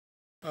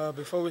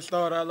Before we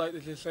start, I'd like to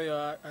just say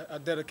I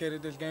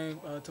dedicated this game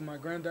to my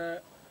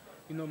granddad.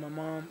 You know, my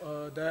mom,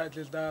 dad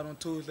just died on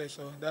Tuesday,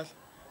 so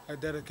I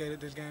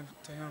dedicated this game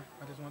to him.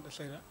 I just wanted to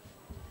say that.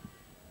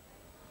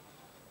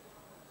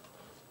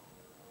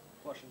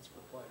 Questions for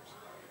the players?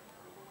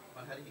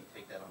 How do you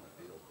take that on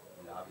the field?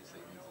 I mean, obviously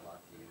it means a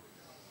lot to you.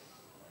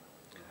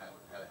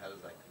 How does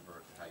that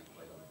convert to how you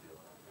play on the field?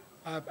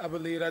 I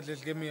believe that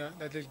just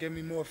give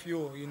me more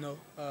fuel.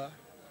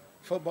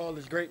 Football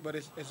is great, but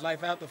it's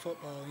life after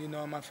football. You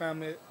know, my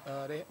family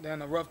they're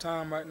in a rough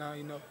time right now.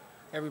 You know,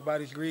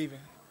 everybody's grieving,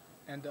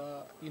 and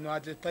I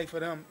just play for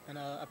them, and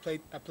I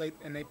play,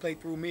 and they play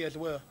through me as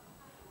well.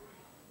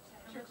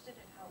 How much did it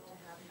help to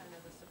have kind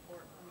of the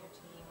support from your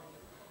team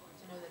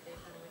and to know that they've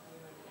been with you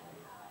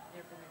and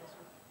there for you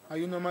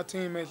this week? My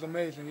teammates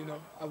amazing.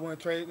 I wouldn't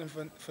trade them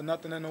for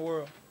nothing in the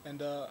world,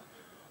 and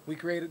we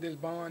created this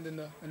bond in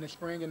the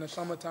spring and the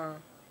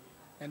summertime,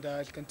 and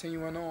it's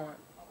continuing on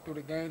through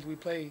the games we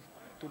play,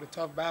 through the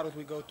tough battles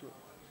we go through.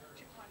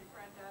 Jaquan, your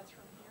granddad's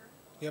from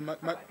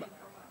here?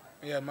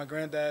 Yeah, my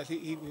granddad,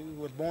 he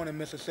was born in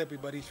Mississippi,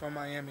 but he's from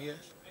Miami.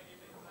 Yes.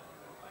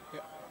 Yeah.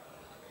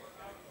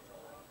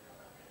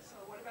 So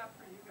what about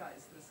for you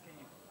guys this game?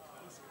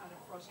 It was kind of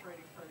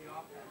frustrating for the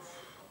offense.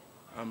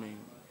 I mean,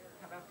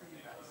 How about for you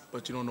guys?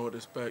 but you don't know what to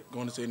expect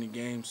going into any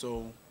game,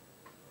 so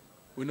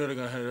we know they're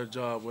gonna have their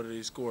job whether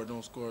they score or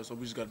don't score. So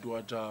we just gotta do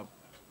our job,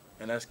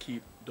 and that's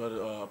keep the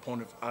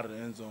opponent out of the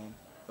end zone.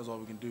 That's all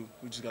we can do.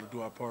 We just gotta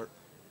do our part.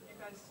 You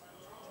guys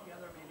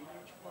together made a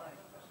huge play at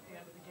the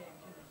end of the game.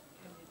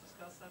 Can you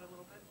discuss that a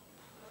little bit?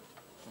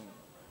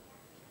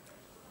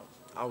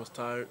 I was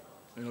tired.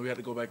 We had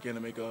to go back in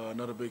and make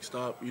another big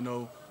stop.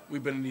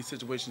 We've been in these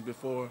situations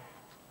before.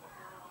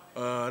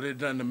 I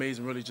did nothing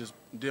amazing, really just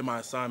did my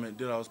assignment,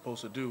 did what I was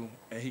supposed to do,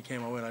 and he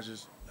came my way and I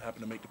just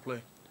happened to make the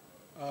play.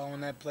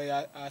 On that play,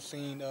 I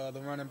seen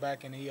the running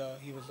back, and he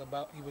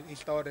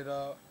started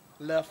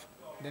left,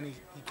 then he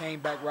came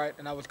back right,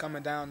 and I was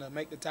coming down to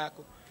make the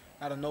tackle.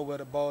 Out of nowhere,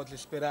 the ball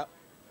just spit out.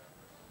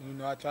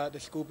 I tried to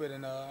scoop it,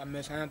 and I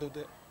mishandled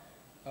it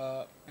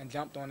and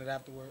jumped on it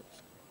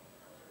afterwards.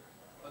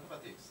 Talk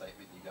about the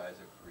excitement you guys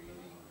are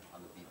creating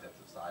on the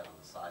defensive side, on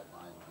the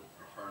sideline with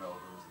the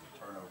turnovers and the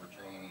turnover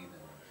chain,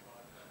 and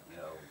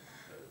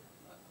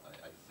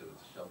it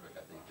was Sheldrick,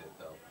 I think,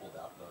 that pulled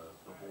out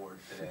the board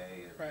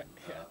today and Right.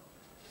 Yeah.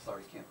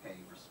 started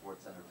campaigning for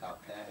SportsCenter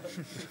Top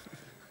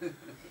 10.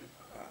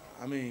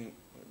 I mean,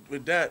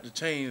 with that, the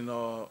chain,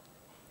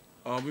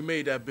 we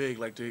made that big,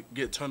 like to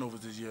get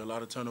turnovers this year, a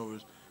lot of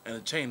turnovers. And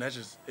the chain, it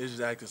just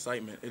adds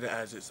excitement. It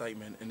adds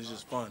excitement, and it's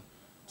just fun.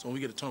 So when we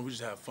get a turnover, we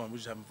just have fun. We're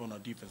just having fun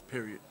on defense,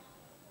 period.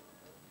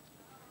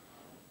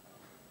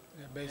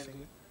 Yeah,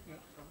 basically.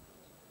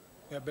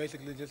 Yeah,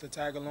 basically just to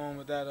tag along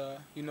with that.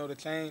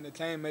 The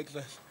chain makes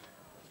us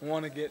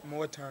want to get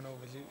more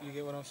turnovers. You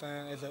get what I'm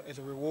saying? It's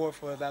a reward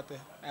for us after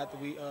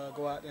we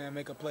go out there and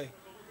make a play.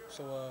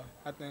 So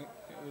I think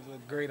it was a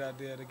great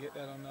idea to get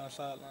that on our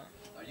sideline.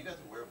 Are you guys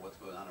aware of what's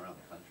going on around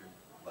the country?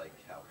 Like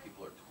how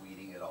people are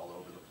tweeting it all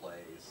over the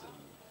place, and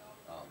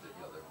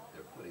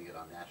they're putting it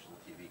on national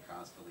TV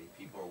constantly.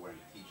 People are wearing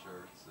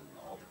T-shirts and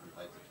all different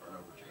types of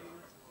turnover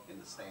chains in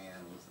the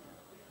stands.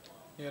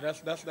 Yeah,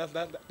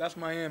 that's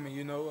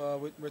Miami.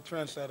 We're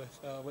trendsetters.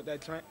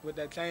 With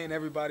that chain,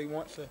 everybody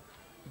wants to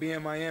be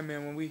in Miami,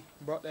 and when we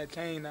brought that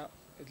chain out,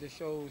 it just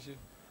shows you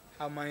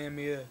how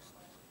Miami is.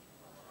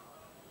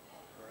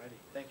 Alrighty.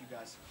 Thank you,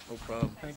 guys. No problem.